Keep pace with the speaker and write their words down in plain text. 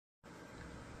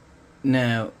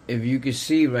Now, if you can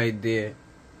see right there,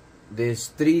 there's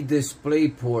 3 display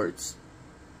ports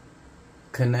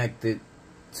connected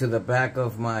to the back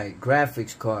of my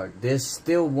graphics card. There's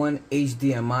still one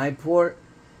HDMI port,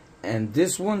 and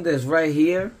this one that's right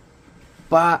here,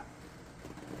 but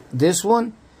this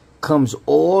one comes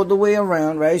all the way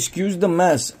around, right? Excuse the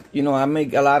mess. You know, I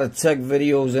make a lot of tech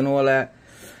videos and all that,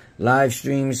 live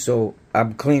streams, so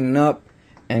I'm cleaning up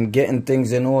and getting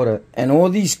things in order. And all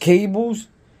these cables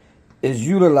is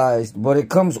utilized, but it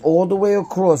comes all the way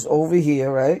across over here,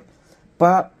 right?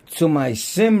 Pop to my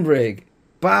sim rig,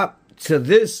 pop to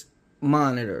this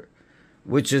monitor,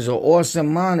 which is an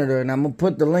awesome monitor, and I'm gonna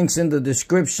put the links in the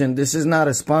description. This is not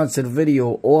a sponsored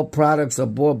video. All products are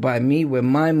bought by me with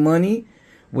my money,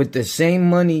 with the same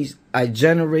monies I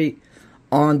generate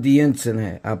on the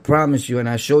internet. I promise you, and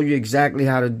I show you exactly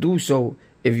how to do so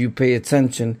if you pay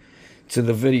attention to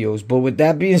the videos. But with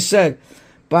that being said,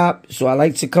 pop, so I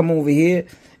like to come over here,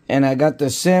 and I got the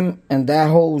sim, and that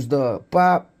holds the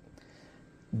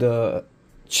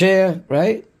chair,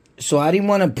 right? So I didn't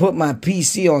want to put my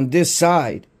PC on this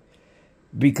side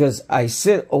because I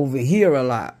sit over here a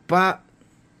lot, pop,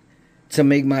 to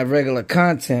make my regular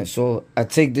content. So I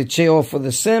take the chair off for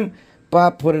the sim,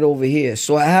 pop, put it over here.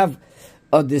 So I have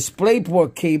a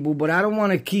DisplayPort cable, but I don't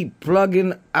want to keep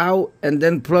plugging out and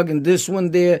then plugging this one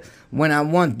there when I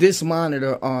want this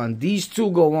monitor on. These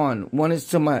two go on. One is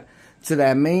to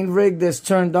that main rig that's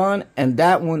turned on, and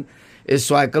that one is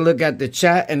so I can look at the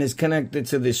chat, and it's connected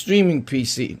to the streaming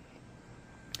PC.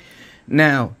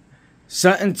 Now,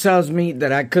 something tells me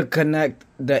that I could connect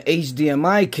the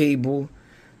HDMI cable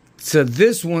to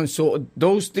this one, so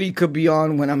those 3 could be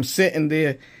on when I'm sitting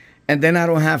there, and then I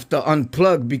don't have to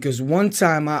unplug, because one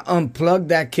time I unplugged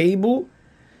that cable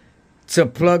to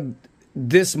plug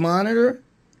this monitor,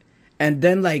 and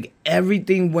then like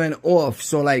everything went off.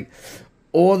 So like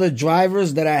all the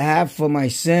drivers that I have for my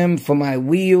sim, for my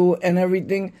wheel and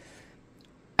everything,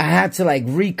 I had to like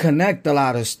reconnect a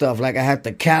lot of stuff. Like I had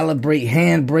to calibrate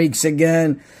handbrakes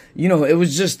again. You know, it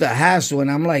was just a hassle.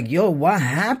 And I'm like, yo, what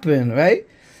happened, right?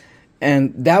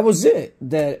 And that was it.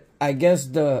 That I guess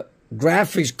the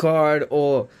graphics card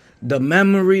or the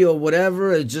memory or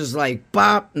whatever, it just like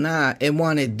pop, nah, it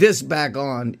wanted this back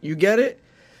on. You get it?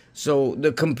 So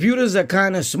the computers are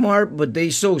kind of smart, but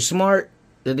they so smart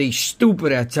that they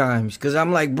stupid at times. Because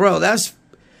I'm like, bro, that's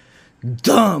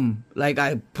dumb. Like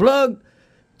I plugged,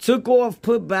 took off,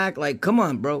 put back, like, come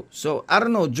on, bro. So, I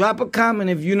don't know, drop a comment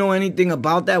if you know anything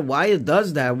about that, why it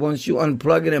does that. Once you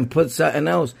unplug it and put something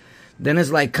else, then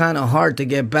it's, like, kind of hard to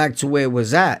get back to where it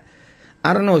was at.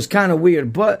 I don't know, it's kind of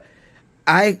weird, but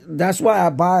that's why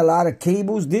I buy a lot of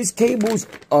cables. These cables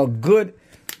are good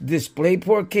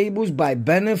DisplayPort cables by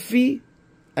Benefit.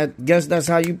 I guess that's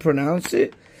how you pronounce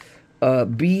it.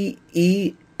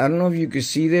 B-E, I don't know if you can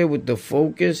see there with the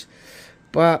focus,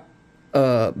 but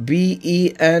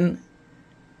BENFEI,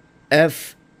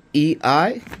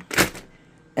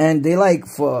 and they like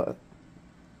for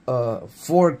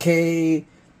 4K,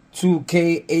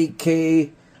 2K,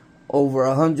 8K, over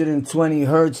 120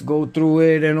 hertz, go through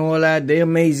it and all that. They're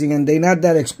amazing, and they're not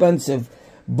that expensive.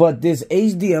 But this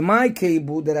HDMI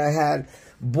cable that I had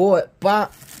bought,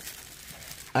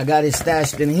 I got it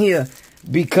stashed in here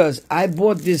because I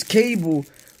bought this cable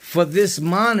for this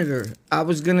monitor. I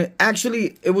was gonna,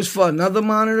 actually, it was for another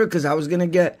monitor because I was gonna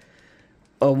get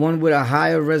one with a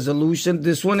higher resolution.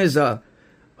 This one is a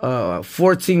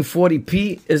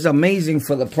 1440p. It's amazing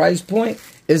for the price point.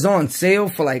 It's on sale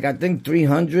for like, I think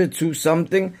 300 to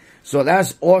something. So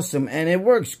that's awesome, and it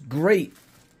works great.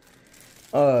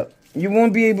 You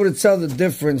won't be able to tell the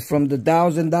difference from the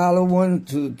 $1,000 one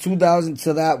to $2,000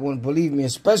 to that one, believe me,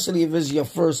 especially if it's your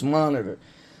first monitor.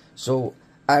 So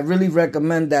I really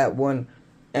recommend that one.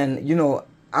 And, you know,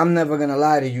 I'm never going to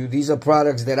lie to you. These are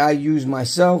products that I use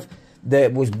myself,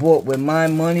 that was bought with my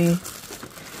money.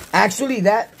 Actually,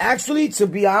 to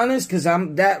be honest, because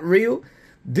I'm that real,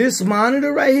 this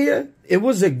monitor right here, it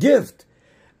was a gift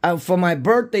for my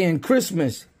birthday and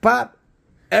Christmas. Pop,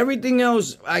 everything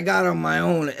else I got on my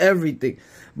own, everything.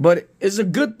 But it's a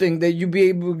good thing that you be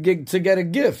able to get a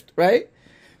gift, right?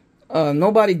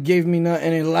 Nobody gave me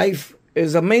nothing in life.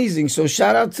 It's amazing. So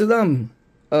shout out to them.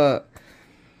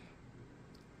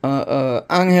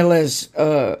 Angeles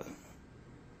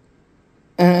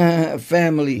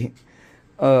family.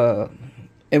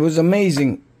 It was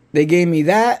amazing. They gave me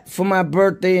that for my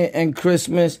birthday and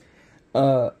Christmas.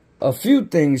 A few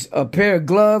things. A pair of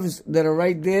gloves that are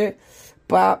right there.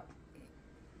 Pop.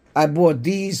 I bought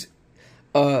these.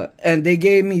 And they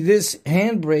gave me this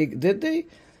handbrake, did they?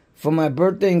 For my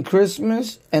birthday and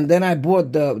Christmas. And then I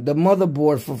bought the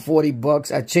motherboard for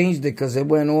 $40. I changed it because it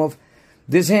went off.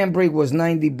 This handbrake was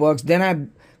 $90.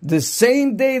 Then the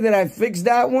same day that I fixed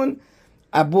that one,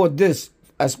 I bought this.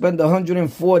 I spent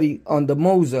 $140 on the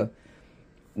Moser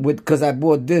because I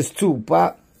bought this too,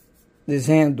 pop. This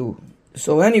handle.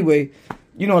 So anyway,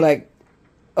 you know, like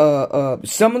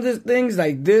some of the things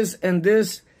like this and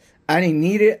this, I didn't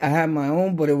need it. I had my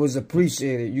own, but it was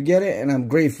appreciated. You get it? And I'm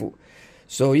grateful.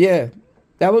 So yeah,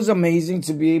 that was amazing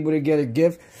to be able to get a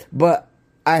gift. But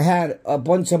I had a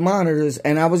bunch of monitors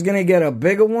and I was going to get a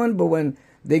bigger one. But when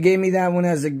they gave me that one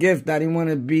as a gift, I didn't want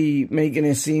to be making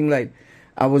it seem like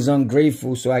I was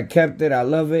ungrateful. So I kept it. I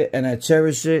love it and I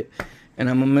cherish it. And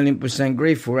I'm 1,000,000%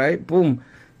 grateful, right? Boom.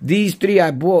 These three,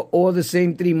 I bought all the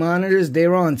same three monitors.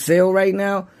 They're on sale right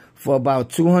now for about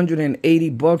 $280,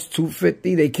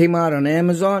 $250. They came out on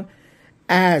Amazon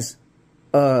as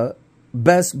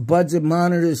best budget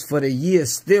monitors for the year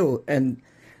still. And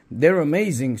they're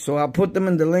amazing. So I'll put them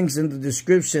in the links in the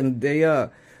description. They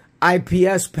are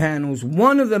IPS panels.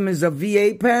 One of them is a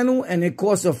V8 panel and it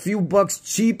costs a few bucks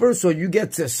cheaper. So you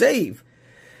get to save.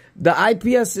 The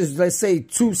IPS is, let's say,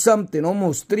 2 something,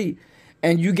 almost 3.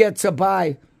 And you get to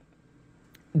buy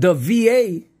the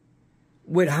VA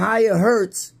with higher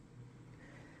hertz,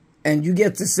 and you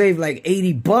get to save like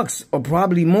 $80 or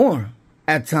probably more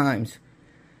at times.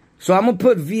 So I'm going to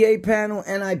put VA panel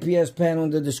and IPS panel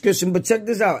in the description. But check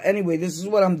this out. Anyway, this is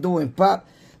what I'm doing, Pop.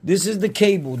 This is the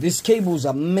cable. This cable is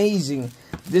amazing.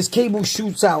 This cable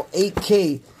shoots out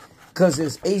 8K because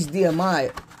it's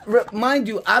HDMI. Mind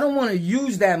you, I don't want to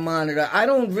use that monitor. I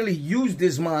don't really use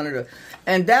this monitor.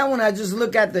 And that one, I just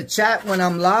look at the chat when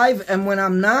I'm live. And when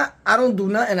I'm not, I don't do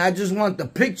nothing. I just want the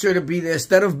picture to be there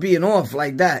instead of being off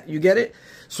like that. You get it?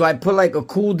 So I put like a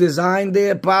cool design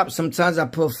there, Pop. Sometimes I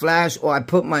put flash or I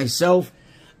put myself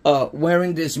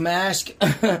wearing this mask.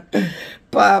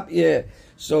 Pop, yeah.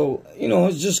 So, you know,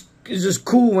 it's just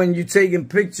cool when you're taking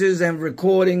pictures and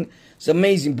recording. It's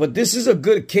amazing. But this is a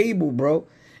good cable, bro.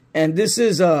 And this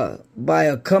is by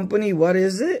a company. What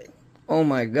is it? Oh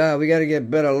my God, we gotta get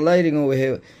better lighting over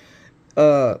here.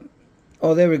 Oh,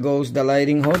 there it goes, the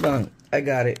lighting. Hold on, I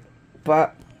got it.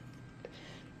 Pop.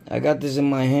 I got this in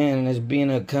my hand and it's being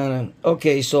a kind of...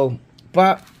 Okay, so,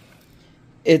 Pop,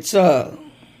 it's the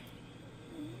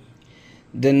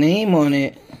name on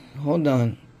it. Hold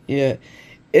on. Yeah,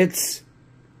 it's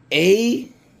AKOADA.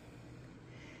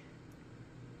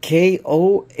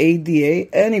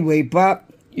 Anyway,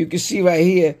 Pop, you can see right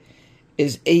here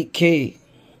is 8K.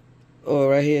 Oh,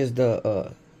 right here is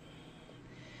the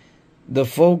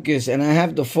focus, and I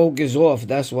have the focus off.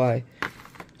 That's why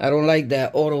I don't like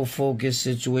that autofocus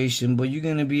situation. But you're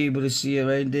gonna be able to see it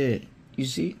right there. You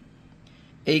see,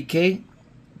 8K,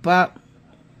 Pop,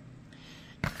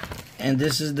 and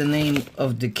this is the name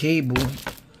of the cable.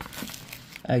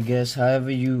 I guess,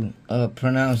 however you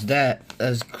pronounce that.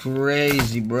 That's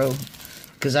crazy, bro.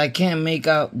 Cause I can't make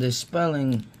out the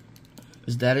spelling.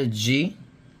 Is that a G?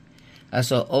 That's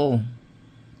a O.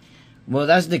 Well,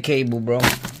 that's the cable, bro.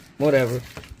 Whatever.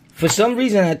 For some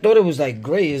reason, I thought it was like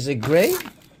gray. Is it gray?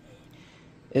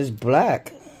 It's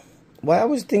black. Why I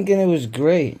was thinking it was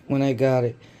gray when I got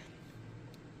it.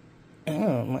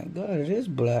 Oh, my God. It is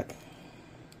black.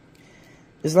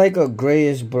 It's like a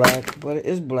grayish black, but it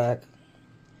is black.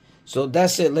 So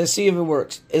that's it. Let's see if it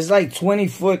works. It's like 20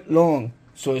 foot long.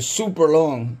 So it's super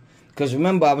long. Because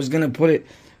remember, I was going to put it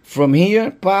from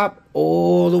here, Pop,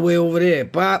 all the way over there,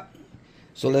 Pop.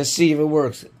 So let's see if it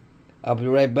works. I'll be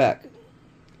right back.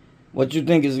 What you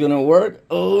think is going to work?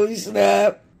 Oh,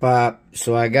 snap. Pop.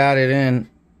 So I got it in.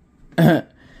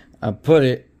 I put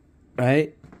it,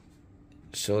 right?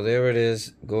 So there it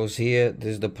is. Goes here.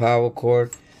 This is the power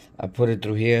cord. I put it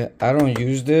through here. I don't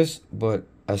use this, but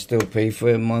I still pay for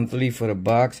it monthly for the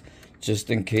box, just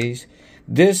in case.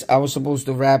 This, I was supposed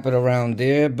to wrap it around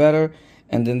there better.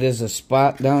 And then there's a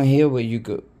spot down here where you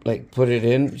could, like, put it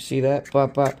in. See that?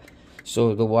 Pop, pop.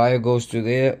 So the wire goes through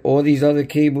there. All these other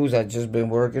cables, I've just been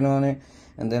working on it.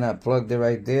 And then I plugged it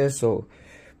right there. So,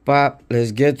 Pop,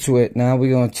 let's get to it. Now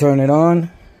we're going to turn it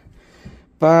on.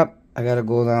 Pop, I got to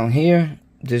go down here.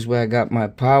 This is where I got my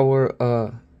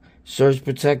power surge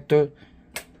protector.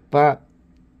 Pop.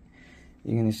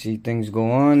 You're going to see things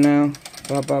go on now.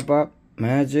 Pop, pop, pop.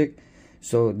 Magic.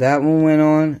 So that one went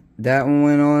on. That one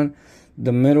went on.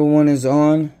 The middle one is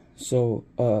on. So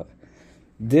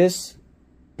this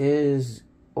is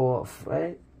off,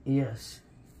 right? Yes.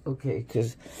 Okay,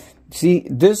 because see,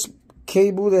 this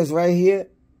cable that's right here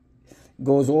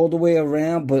goes all the way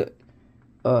around, but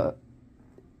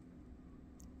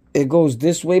it goes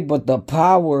this way, but the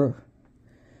power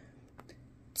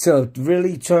to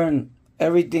really turn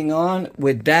everything on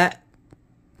with that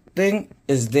thing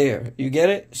is there. You get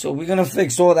it? So we're going to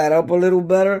fix all that up a little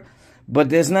better. But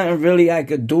there's nothing really I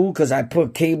could do because I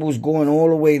put cables going all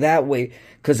the way that way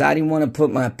because I didn't want to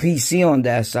put my PC on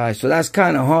that side. So that's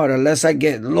kind of hard unless I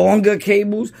get longer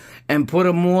cables and put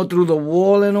them more through the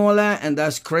wall and all that. And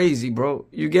that's crazy, bro.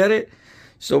 You get it?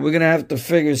 So we're going to have to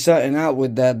figure something out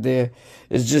with that there.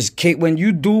 It's just when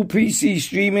you do PC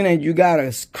streaming and you got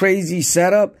a crazy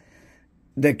setup,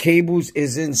 the cables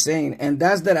is insane. And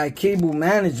that's that cable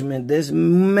management. There's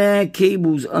mad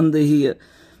cables under here.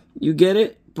 You get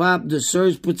it? Pop, the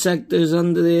surge protectors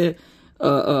under there,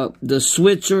 the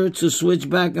switcher to switch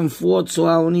back and forth. So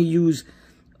I only use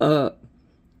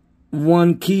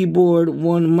one keyboard,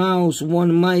 one mouse,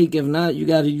 one mic. If not, you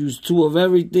got to use 2 of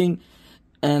everything.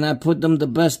 And I put them the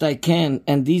best I can.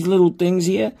 And these little things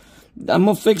here, I'm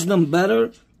going to fix them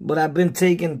better. But I've been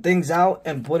taking things out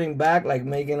and putting back, like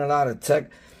making a lot of tech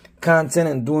content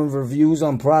and doing reviews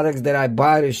on products that I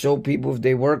buy to show people if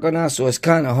they work or not. So it's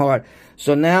kind of hard.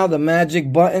 So now the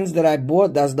magic buttons that I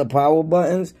bought, that's the power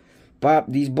buttons. Pop,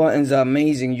 these buttons are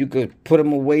amazing. You could put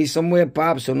them away somewhere,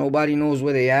 Pop, so nobody knows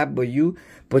where they at but you.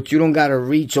 But you don't got to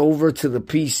reach over to the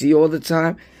PC all the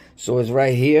time. So it's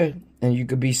right here. And you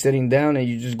could be sitting down and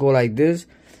you just go like this.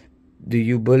 Do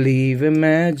you believe in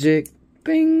magic?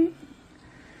 Bing.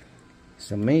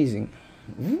 It's amazing.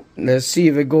 Let's see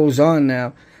if it goes on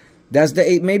now. That's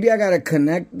the 8. Maybe I got to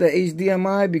connect the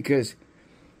HDMI because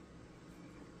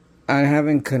I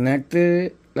haven't connected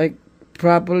it like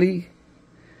properly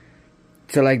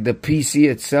to like the PC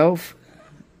itself.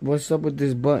 What's up with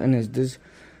this button? Is this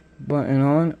button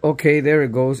on? Okay, there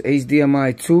it goes.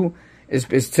 HDMI 2.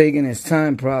 It's taking its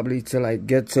time probably to like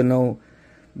get to know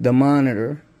the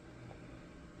monitor.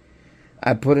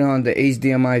 I put it on the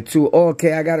HDMI 2. Oh,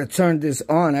 okay, I got to turn this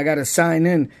on. I got to sign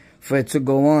in for it to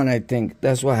go on, I think.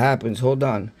 That's what happens. Hold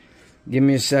on. Give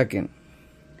me a second.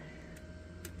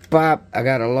 Pop, I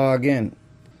got to log in.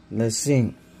 Let's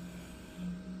see.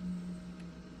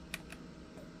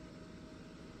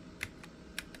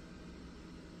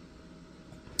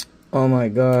 Oh, my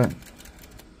God.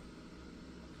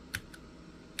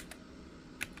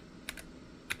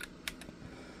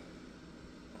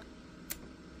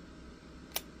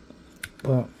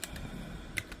 Well,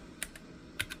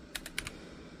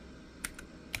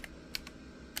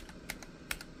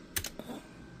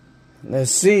 let's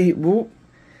see. Whoop.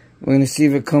 We're going to see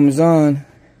if it comes on.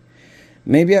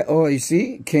 Maybe oh, you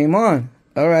see? It came on.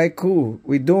 All right, cool.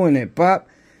 We're doing it, Pop.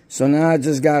 So now I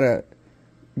just got to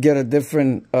get a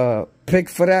different pick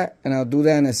for that. And I'll do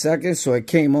that in a second. So it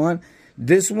came on.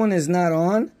 This one is not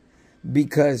on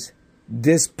because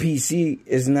this PC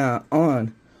is not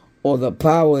on. Or the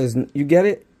power is, you get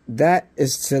it? That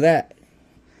is to that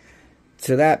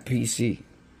PC.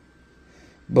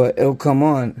 But it'll come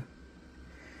on.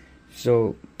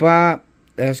 So, pop,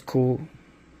 that's cool.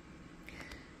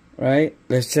 Right?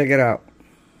 Let's check it out.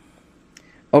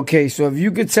 Okay, so if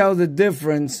you could tell the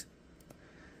difference,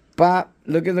 pop,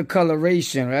 look at the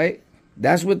coloration, right?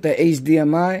 That's with the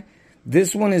HDMI.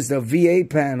 This one is the VA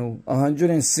panel,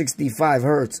 165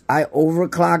 hertz. I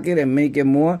overclock it and make it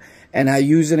more. And I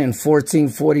use it in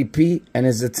 1440p. And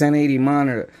it's a 1080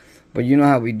 monitor. But you know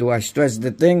how we do. I stretch the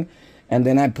thing. And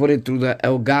then I put it through the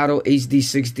Elgato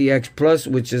HD60X Plus,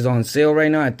 which is on sale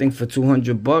right now. I think for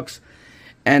 $200.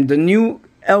 And the new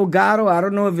Elgato, I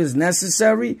don't know if it's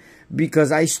necessary.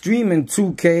 Because I stream in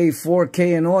 2K,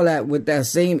 4K, and all that with that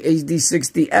same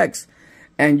HD60X.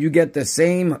 And you get the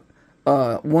same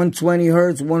 120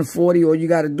 hertz, 140. All you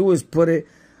got to do is put it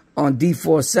on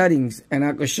default settings. And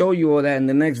I can show you all that in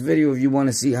the next video if you want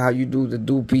to see how you do the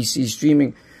dual PC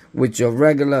streaming with your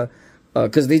regular.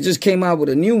 Because they just came out with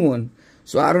a new one.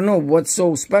 So I don't know what's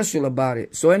so special about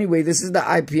it. So anyway, this is the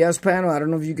IPS panel. I don't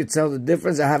know if you could tell the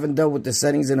difference. I haven't dealt with the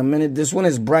settings in a minute. This one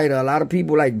is brighter. A lot of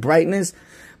people like brightness.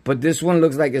 But this one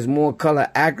looks like it's more color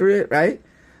accurate, right?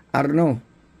 I don't know.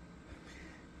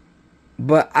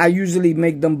 But I usually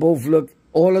make them both look,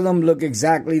 all of them look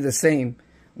exactly the same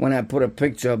when I put a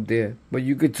picture up there. But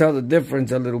you could tell the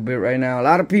difference a little bit right now. A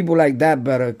lot of people like that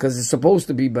better because it's supposed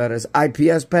to be better. It's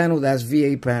IPS panel, that's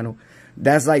VA panel.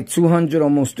 That's like $200,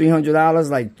 almost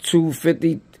 $300, like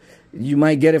 $250. You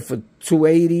might get it for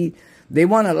 $280. They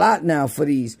want a lot now for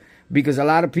these because a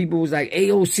lot of people was like,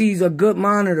 AOC's a good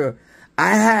monitor.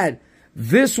 I had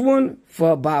this one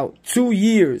for about 2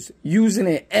 years, using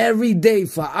it every day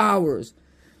for hours.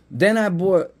 Then I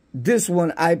bought this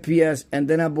one, IPS, and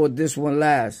then I bought this one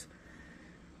last.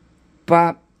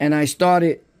 Pop, and I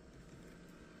started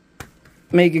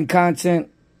making content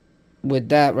with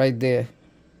that right there.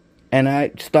 And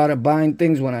I started buying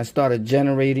things when I started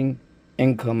generating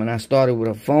income. And I started with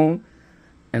a phone.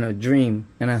 and a dream.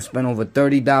 And I spent over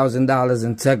 $30,000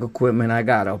 in tech equipment. I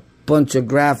got a bunch of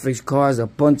graphics cards, a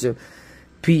bunch of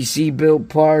PC build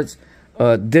parts,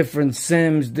 different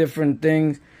sims, different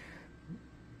things.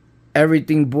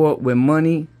 Everything bought with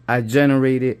money I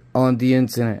generated on the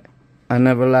internet. I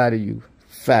never lie to you.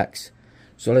 Facts.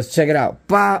 So let's check it out.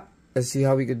 Pop. Let's see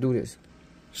how we can do this.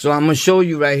 So I'm gonna show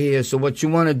you right here. So what you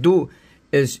want to do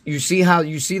is, you see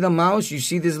the mouse, you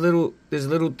see this little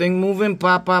thing moving,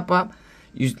 pop, pop, pop.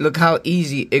 You look how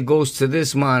easy it goes to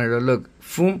this monitor. Look,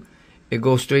 boom, it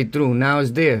goes straight through. Now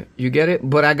it's there. You get it?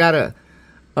 But I gotta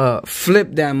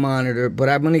flip that monitor, but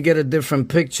I'm gonna get a different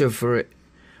picture for it,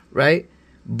 right?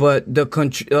 But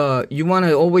the you want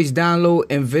to always download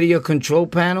NVIDIA control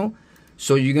panel,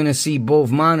 so you're gonna see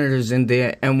both monitors in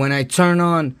there. And when I turn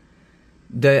on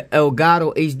the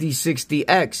Elgato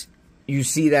HD60X, you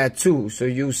see that too. So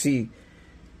you'll see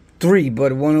 3,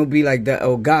 but one will be like the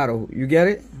Elgato. You get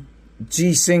it?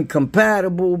 G-Sync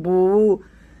compatible, boo,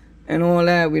 and all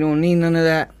that. We don't need none of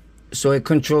that. So it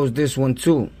controls this one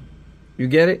too. You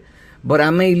get it? But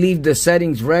I may leave the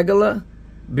settings regular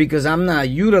because I'm not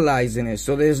utilizing it.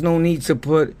 So there's no need to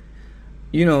put,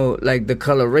 you know, like the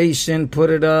coloration, put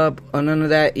it up, or none of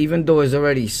that, even though it's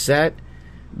already set,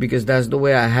 because that's the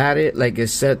way I had it. Like,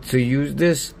 it's set to use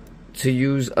this, to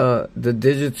use the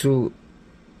digital,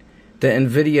 the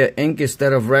NVIDIA ink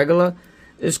instead of regular.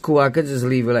 It's cool. I could just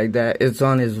leave it like that. It's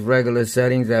on its regular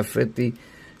settings at 50.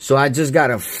 So I just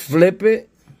gotta flip it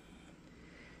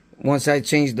once I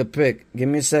change the pic. Give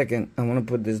me a second. I want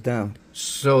to put this down.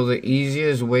 So the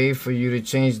easiest way for you to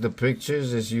change the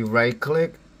pictures is you right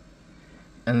click.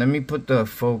 And let me put the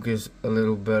focus a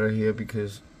little better here,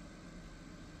 because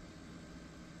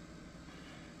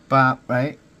pop,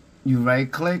 right? You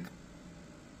right click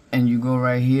and you go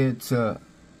right here to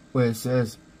where it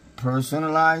says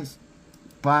personalize,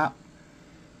 pop,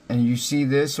 and you see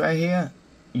this right here.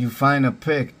 You find a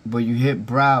pic, but you hit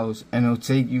browse and it'll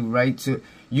take you right to,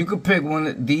 you could pick one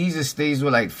of these. It stays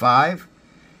with like 5.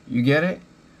 You get it?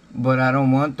 But I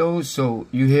don't want those, so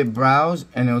you hit browse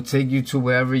and it'll take you to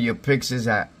wherever your pics is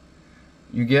at.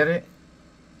 You get it?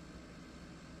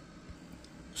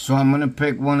 So I'm gonna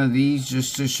pick one of these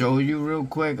just to show you real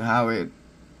quick how it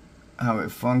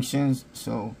functions.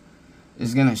 So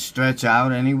it's gonna stretch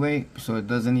out anyway, so it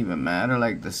doesn't even matter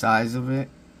like the size of it.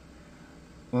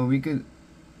 Well, we could,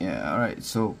 yeah, alright.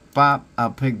 So pop,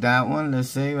 I'll pick that one, let's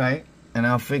say, right? And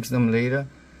I'll fix them later.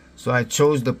 So I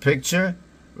chose the picture,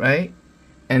 right?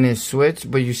 And it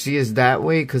switched, but you see it's that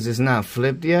way because it's not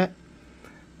flipped yet.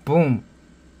 Boom.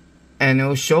 And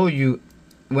it'll show you,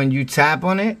 when you tap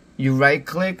on it, you right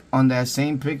click on that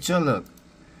same picture. Look,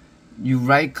 you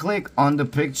right click on the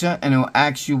picture and it'll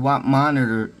ask you what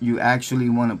monitor you actually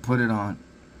want to put it on,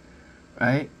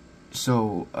 right?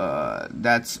 So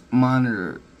that's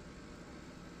monitor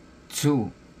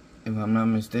 2, if I'm not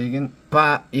mistaken.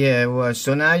 Pop, yeah, it was.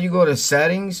 So now you go to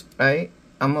settings, right?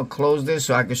 I'm gonna close this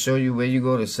so I can show you where you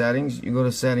go to settings. You go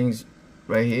to settings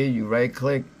right here, you right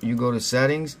click, you go to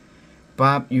settings,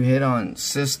 pop, you hit on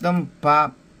system,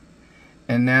 pop,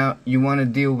 and now you want to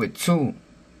deal with 2,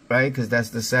 right? Because that's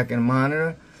the second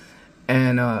monitor.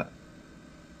 And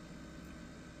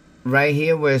right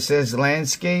here where it says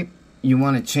landscape, you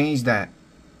want to change that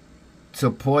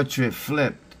to portrait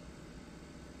flipped.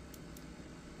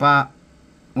 Pop.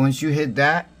 Once you hit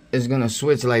that, it's gonna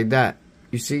switch like that.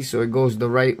 You see, so it goes the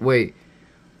right way.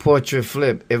 Portrait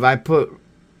flip. If I put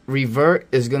revert,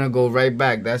 it's gonna go right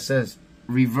back. That says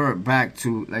revert back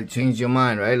to, like, change your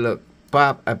mind, right? Look,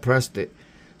 pop, I pressed it.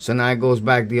 So now it goes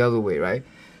back the other way, right?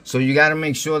 So you gotta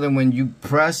make sure that when you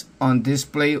press on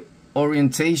display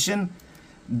orientation,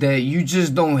 that you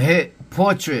just don't hit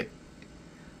portrait,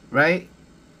 right?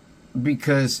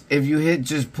 Because if you hit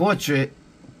just portrait,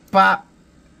 pop,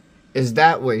 it's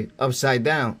that way, upside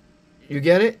down. You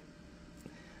get it?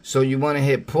 So you want to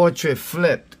hit portrait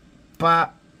flipped,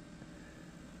 pop,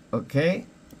 okay?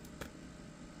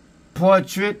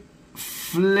 Portrait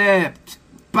flipped,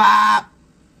 pop,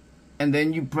 and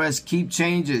then you press keep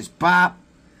changes, pop.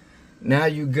 Now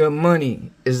you got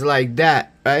money. It's like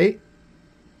that, right?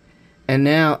 And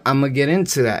now I'm gonna get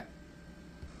into that.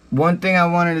 One thing I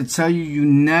wanted to tell you, you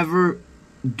never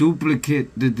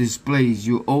duplicate the displays.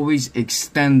 You always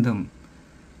extend them.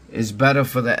 It's better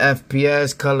for the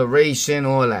FPS, coloration,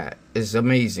 all that. It's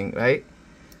amazing, right?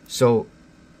 So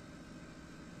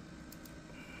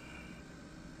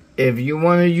if you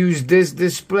want to use this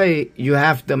display, you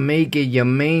have to make it your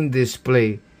main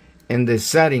display in the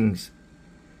settings,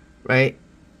 right?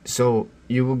 So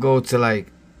you will go to, like,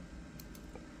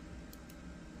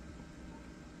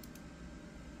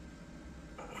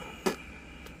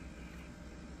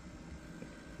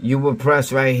 you will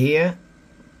press right here,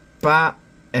 pop,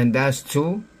 and that's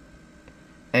 2.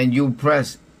 And you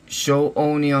press show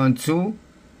only on 2,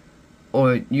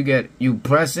 or you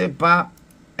press it, pop,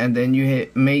 and then you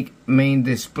hit make main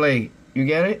display. You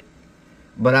get it?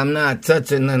 But I'm not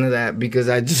touching none of that because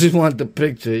I just want the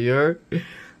picture, you heard?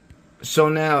 So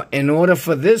now, in order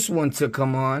for this one to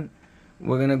come on,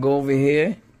 we're going to go over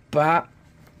here, pop.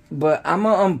 But I'm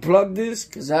going to unplug this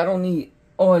because I don't need...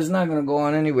 Oh, it's not going to go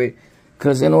on anyway.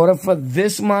 Because in order for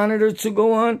this monitor to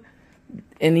go on,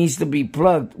 it needs to be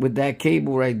plugged with that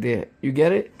cable right there. You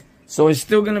get it? So it's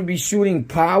still going to be shooting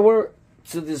power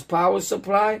to this power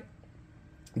supply.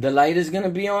 The light is going to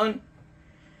be on.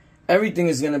 Everything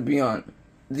is going to be on.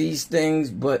 These things,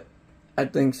 but I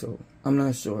think so. I'm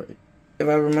not sure if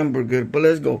I remember good, but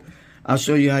let's go. I'll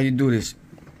show you how you do this.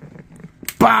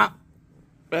 Pop!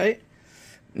 Right?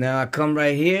 Now I come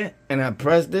right here and I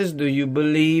press this. Do you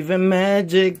believe in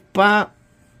magic? Pop!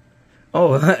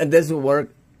 Oh, this will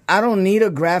work. I don't need a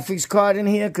graphics card in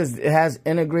here because it has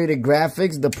integrated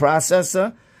graphics. The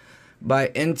processor by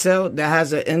Intel, that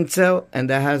has an Intel and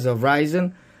that has a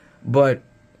Ryzen, but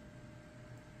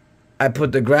I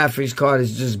put the graphics card,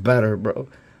 is just better, bro,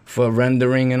 for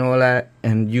rendering and all that,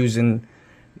 and using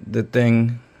the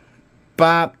thing.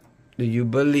 Pop, do you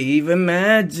believe in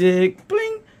magic?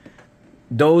 Bling.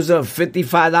 Those are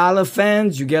 $55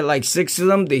 fans. You get like 6 of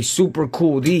them. They super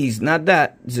cool. These, not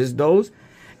that, just those.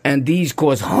 And these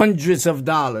cost hundreds of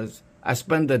dollars. I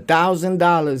spent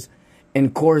 $1,000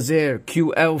 in Corsair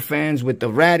QL fans with the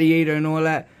radiator and all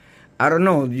that. I don't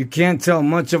know. You can't tell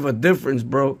much of a difference,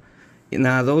 bro.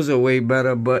 Nah, those are way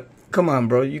better, but come on,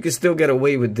 bro. You can still get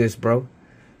away with this, bro.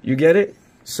 You get it?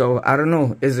 So, I don't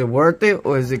know. Is it worth it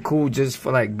or is it cool just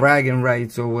for, like, bragging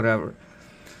rights or whatever?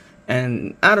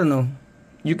 And, I don't know.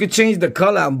 You could change the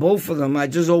color on both of them. I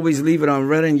just always leave it on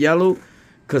red and yellow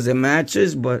because it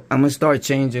matches, but I'm going to start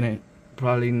changing it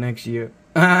probably next year.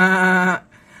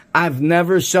 I've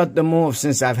never shut them off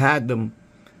since I've had them.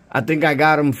 I think I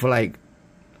got them for, like,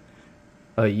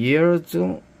 a year or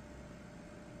 2.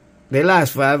 They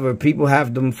last forever. People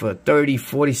have them for 30,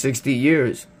 40, 60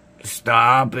 years.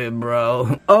 Stop it,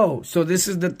 bro. Oh, so this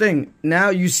is the thing. Now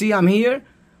you see I'm here.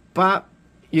 Pop.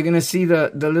 You're going to see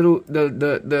the little,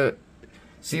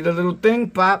 see the little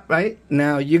thing? Pop, right?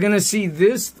 Now you're going to see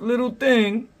this little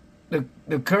thing,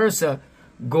 the cursor,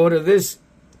 go to this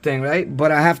thing, right?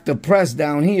 But I have to press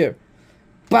down here.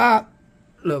 Pop.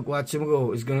 Look, watch him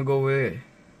go. It's going to go over there.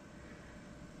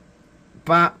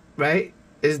 Pop, right?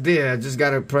 It's there. I just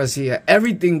got to press here.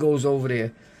 Everything goes over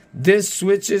there. This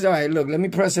switches. All right, look. Let me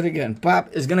press it again. Pop.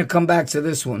 It's going to come back to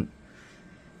this one.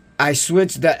 I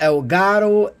switched the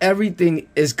Elgato. Everything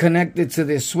is connected to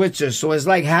this switcher. So it's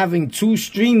like having 2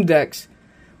 Stream Decks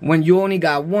when you only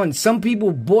got one. Some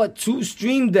people bought 2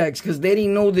 Stream Decks because they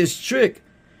didn't know this trick.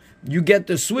 You get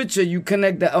the switcher. You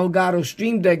connect the Elgato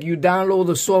Stream Deck. You download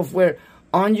the software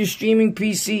on your streaming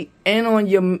PC and on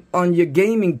your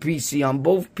gaming PC, on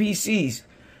both PCs.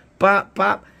 Pop,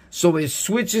 pop. So it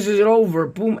switches it over,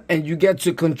 boom, and you get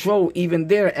to control even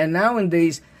there. And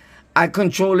nowadays, I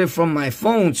control it from my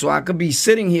phone, so I could be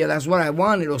sitting here. That's what I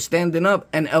wanted, or standing up.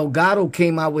 And Elgato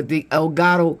came out with the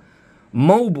Elgato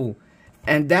Mobile.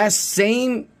 And those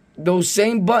same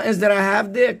buttons that I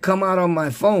have there come out on my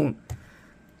phone.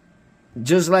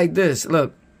 Just like this,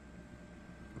 look.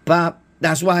 Pop.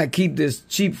 That's why I keep this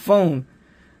cheap phone.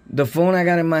 The phone I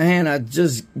got in my hand, I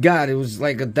just got. It was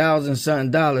like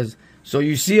 $1,000-something. So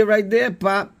you see it right there,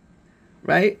 Pop,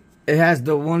 right? It has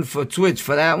the one for Twitch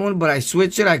for that one, but I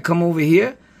switch it. I come over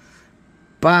here.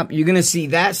 Pop, you're going to see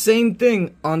that same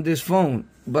thing on this phone,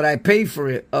 but I pay for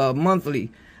it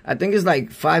monthly. I think it's like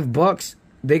 $5.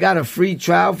 They got a free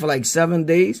trial for like 7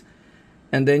 days,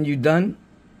 and then you done.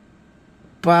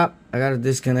 Pop, I got to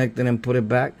disconnect it and put it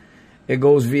back. It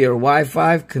goes via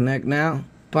Wi-Fi. Connect now.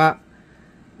 Pop.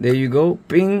 There you go.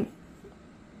 Ping.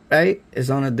 Right? It's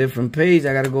on a different page.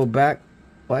 I got to go back.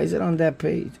 Why is it on that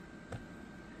page?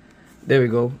 There we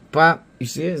go. Pop. You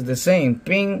see it? It's the same.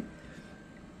 Ping.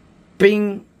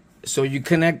 Ping. So you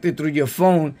connect it through your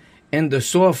phone and the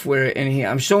software in here.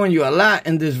 I'm showing you a lot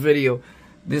in this video.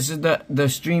 This is the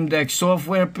Stream Deck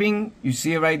software ping. You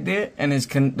see it right there? And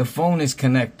the phone is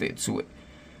connected to it.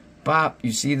 Pop,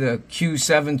 you see the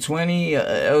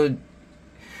Q720,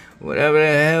 whatever the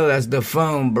hell, that's the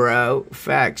phone, bro.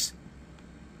 Facts.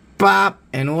 Pop,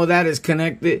 and all that is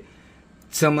connected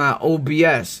to my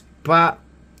OBS. Pop,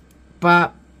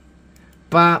 pop,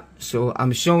 pop. So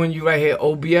I'm showing you right here,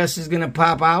 OBS is going to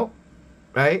pop out,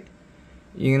 right?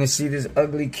 You're going to see this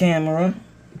ugly camera.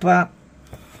 Pop.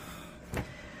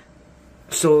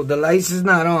 So the lights is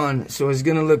not on, so it's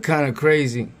going to look kind of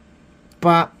crazy.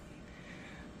 Pop.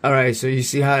 All right, so you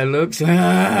see how it looks?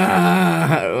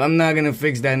 I'm not going to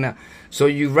fix that now. So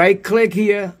you right click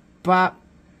here, pop.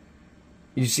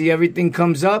 You see everything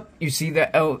comes up. You see the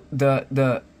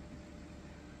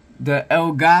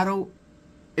Elgato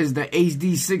is the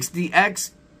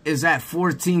HD60X is at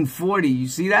 1440. You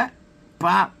see that?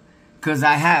 Pop. Because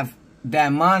I have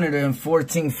that monitor in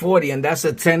 1440 and that's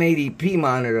a 1080p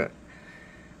monitor.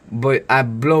 But I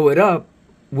blow it up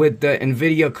with the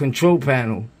NVIDIA control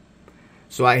panel.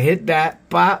 So I hit that,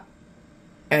 pop,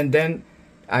 and then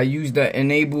I use the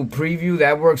enable preview.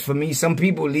 That works for me. Some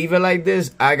people leave it like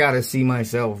this. I gotta see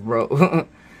myself, bro.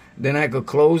 Then I could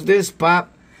close this,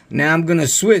 pop. Now I'm gonna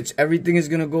switch. Everything is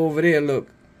gonna go over there, look.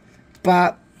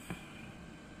 Pop.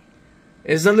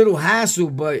 It's a little hassle,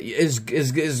 but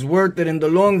it's worth it in the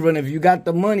long run. If you got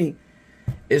the money,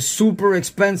 it's super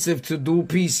expensive to do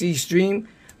PC stream.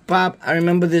 Pop, I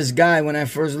remember this guy when I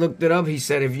first looked it up. He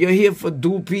said, if you're here for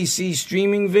dual PC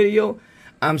streaming video,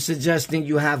 I'm suggesting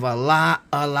you have a lot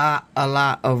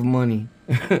of money.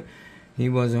 He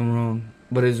wasn't wrong,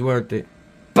 but it's worth it.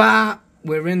 Pop,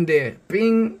 we're in there.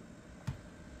 Bing.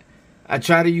 I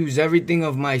try to use everything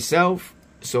of myself.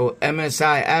 So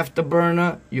MSI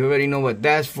Afterburner, you already know what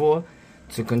that's for.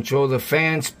 To control the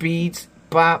fan speeds,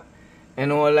 pop,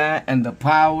 and all that. And the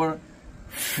power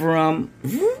from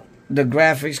the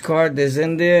graphics card that's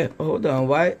in there. Hold on,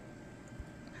 why?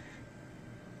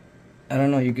 I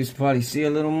don't know, you can probably see a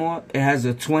little more. It has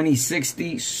a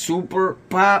 2060 Super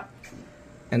Pop.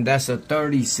 And that's a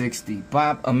 3060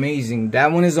 Pop. Amazing.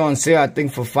 That one is on sale, I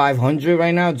think, for $500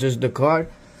 right now, just the card.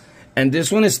 And this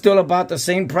one is still about the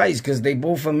same price because they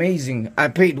both amazing. I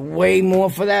paid way more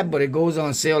for that, but it goes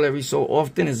on sale every so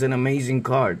often. It's an amazing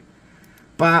card.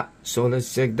 Pop. So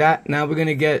let's check that. Now we're going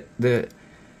to get the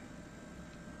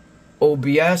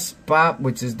OBS, pop,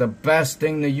 which is the best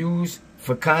thing to use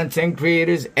for content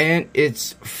creators, and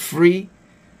it's free,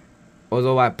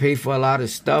 although I pay for a lot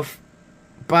of stuff.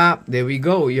 Pop, there we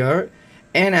go, you heard?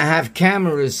 And I have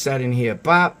cameras set in here.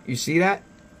 Pop, you see that?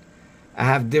 I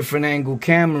have different angle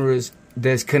cameras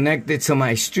that's connected to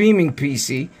my streaming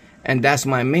PC, and that's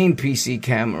my main PC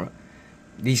camera.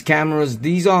 These cameras,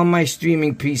 these are on my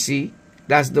streaming PC.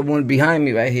 That's the one behind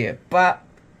me right here. Pop.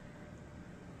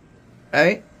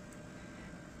 Right?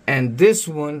 And this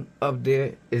one up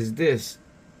there is this.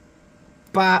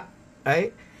 Pop.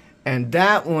 Right? And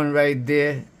that one right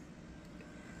there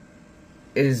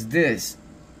is this.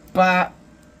 Pop.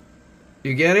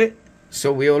 You get it?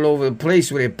 So we all over the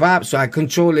place with it. Pop. So I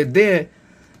control it there.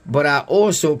 But I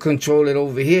also control it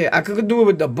over here. I could do it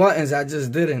with the buttons. I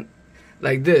just didn't.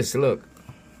 Like this. Look.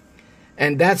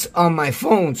 And that's on my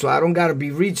phone. So I don't got to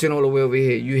be reaching all the way over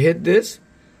here. You hit this.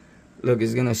 Look,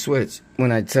 it's gonna switch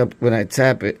when I tap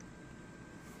it.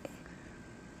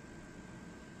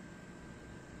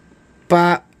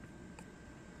 Pop,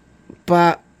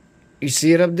 pop. You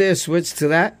see it up there? Switch to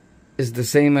that. It's the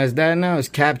same as that now. It's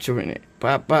capturing it.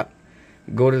 Pop, pop.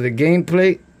 Go to the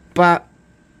gameplay. Pop.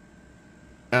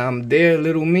 I'm there,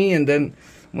 little me, and then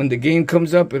when the game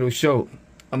comes up, it'll show.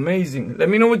 Amazing. Let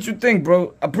me know what you think,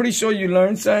 bro. I'm pretty sure you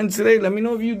learned something today. Let me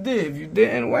know if you did. If you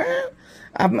didn't, well,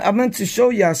 I meant to show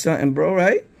y'all something, bro,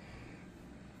 right?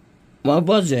 What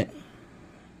was it?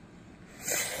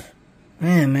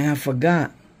 Man, I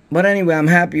forgot. But anyway, I'm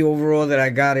happy overall that I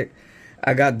got it.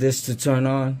 I got this to turn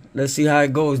on. Let's see how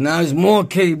it goes. Now there's more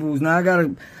cables. Now I got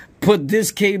to put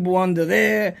this cable under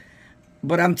there.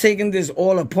 But I'm taking this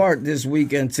all apart this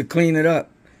weekend to clean it up.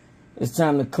 It's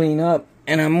time to clean up.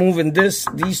 And I'm moving these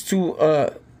two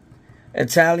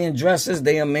Italian dressers.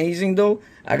 They amazing though.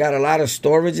 I got a lot of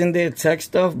storage in there, tech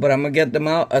stuff, but I'm gonna get them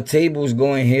out. A table's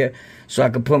going here so I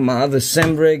can put my other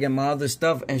sim rig and my other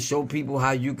stuff and show people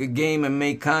how you could game and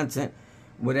make content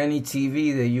with any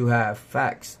TV that you have.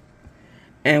 Facts.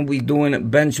 And we doing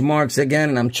benchmarks again,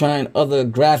 and I'm trying other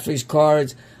graphics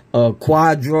cards,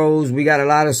 quadros. We got a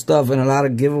lot of stuff and a lot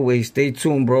of giveaways. Stay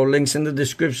tuned, bro. Links in the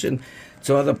description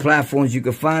to other platforms you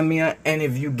can find me on. And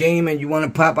if you game and you want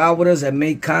to pop out with us and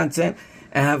make content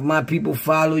and have my people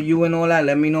follow you and all that,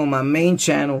 let me know. My main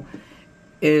channel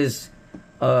is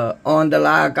On The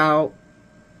Lockout,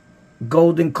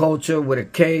 Golden Culture with a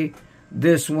K.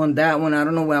 This one, that one. I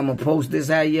don't know where I'm going to post this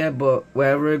at yet, but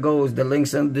wherever it goes, the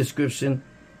link's in the description.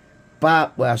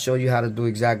 Pop, well, I'll show you how to do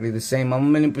exactly the same.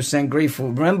 I'm 1,000,000% grateful.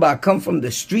 Remember, I come from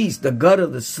the streets, the gutter,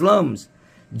 the slums,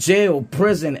 jail,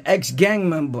 prison, ex-gang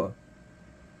member.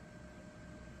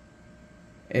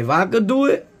 If I could do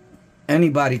it,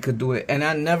 anybody could do it. And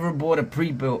I never bought a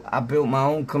pre-built. I built my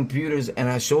own computers, and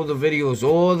I show the videos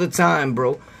all the time,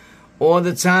 bro. All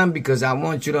the time, because I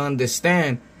want you to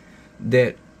understand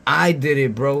that I did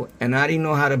it, bro. And I didn't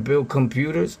know how to build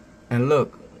computers. And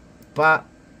look, Pop.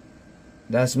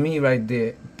 That's me right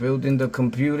there. Building the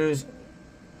computers.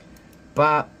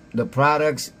 Pop. The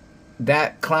products.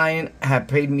 That client had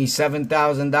paid me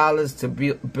 $7,000 to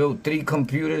build 3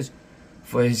 computers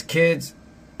for his kids.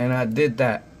 And I did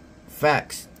that.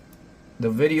 Facts. The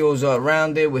videos are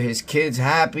around there with his kids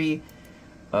happy.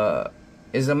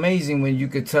 It's amazing when you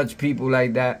could touch people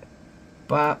like that.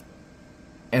 Pop.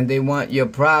 And they want your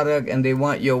product and they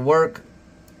want your work.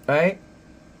 Right?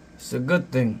 It's a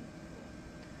good thing.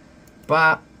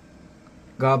 Pop.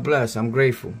 God bless. I'm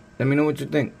grateful. Let me know what you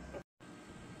think.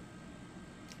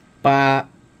 Pop.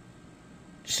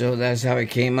 So that's how it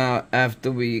came out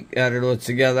after we got it all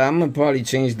together. I'm going to probably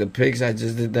change the pics. I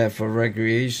just did that for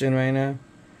recreation right now.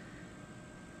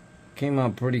 Came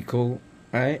out pretty cool.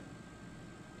 Right?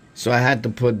 So I had to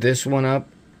put this one up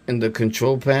in the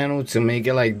control panel to make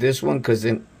it like this one. Because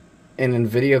in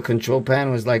NVIDIA control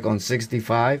panel is like on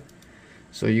 65.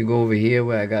 So you go over here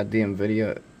where I got the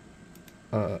NVIDIA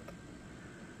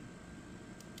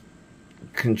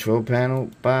control panel.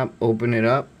 Pop, open it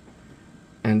up.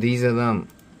 And these are them.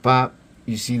 Pop,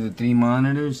 you see the 3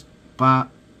 monitors.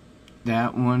 Pop,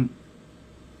 that one.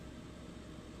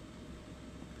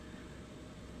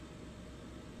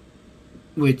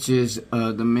 Which is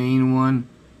the main one.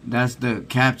 That's the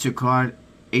capture card,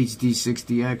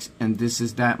 HD60X. And this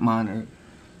is that monitor.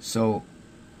 So,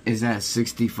 is at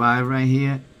 65 right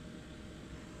here.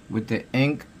 With the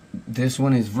ink. This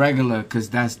one is regular because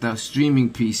that's the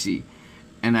streaming PC.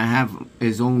 And I have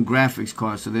his own graphics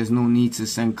card, so there's no need to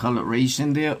send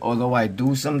coloration there, although I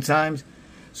do sometimes.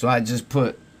 So I just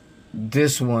put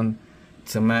this one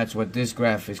to match what this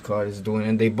graphics card is doing.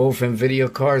 And they both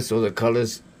NVIDIA cards, so the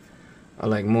colors are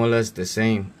like more or less the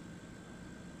same.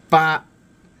 Bop.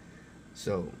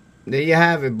 So there you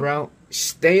have it, bro.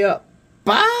 Stay up.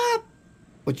 Bop.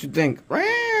 What you think?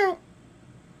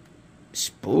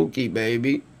 Spooky,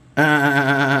 baby.